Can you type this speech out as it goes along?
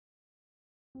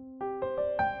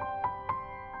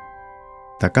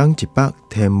逐天一百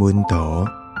天文图，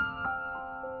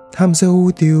探索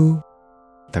宇宙。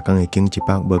逐天会经一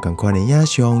百无同款的影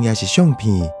像，也是相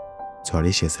片，带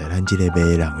你熟悉咱这个迷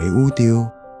人的宇宙。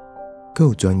更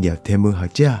有专业天文学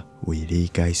者为你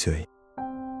解说。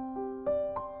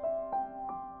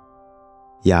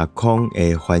夜空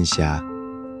的反射，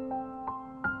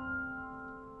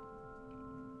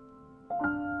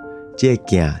这个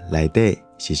镜内底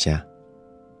是啥？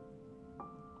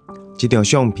这张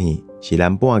相片是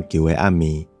咱半球的暗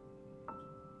暝，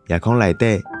夜空内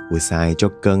底有3个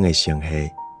足光的星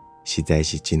系，实在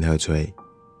是真好找。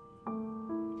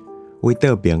为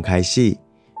倒边开始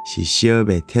是小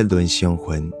麦铁轮星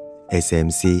群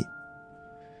SMC，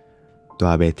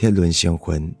 大麦铁轮星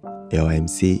群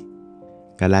LMC，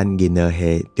 甲咱银河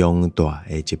系中大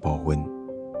的一部分。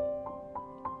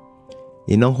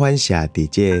因拢反射伫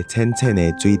这浅浅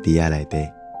的水池仔内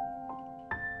底。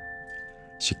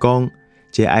是讲，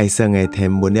这爱算的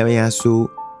天文摄影师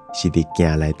是伫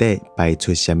镜内底摆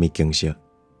出什么景色？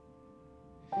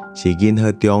是银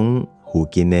河中附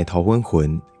近的土粉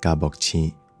云甲木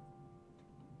星。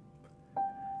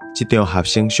这张合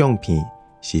成相片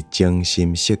是精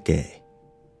心设计的，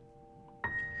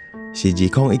是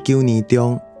2019年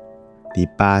中伫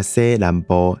巴西南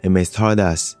部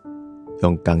Amazonas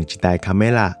用同一台卡梅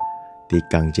拉伫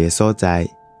同一个所在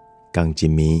同一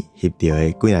暝翕到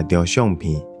的几啊张相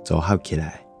片组合起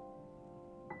来。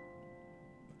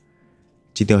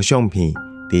这张相片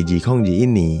伫2021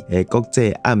年的国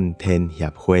际暗天协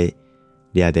会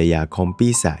掠到夜空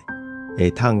比赛，会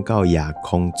通到夜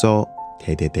空组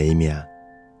摕到第1名。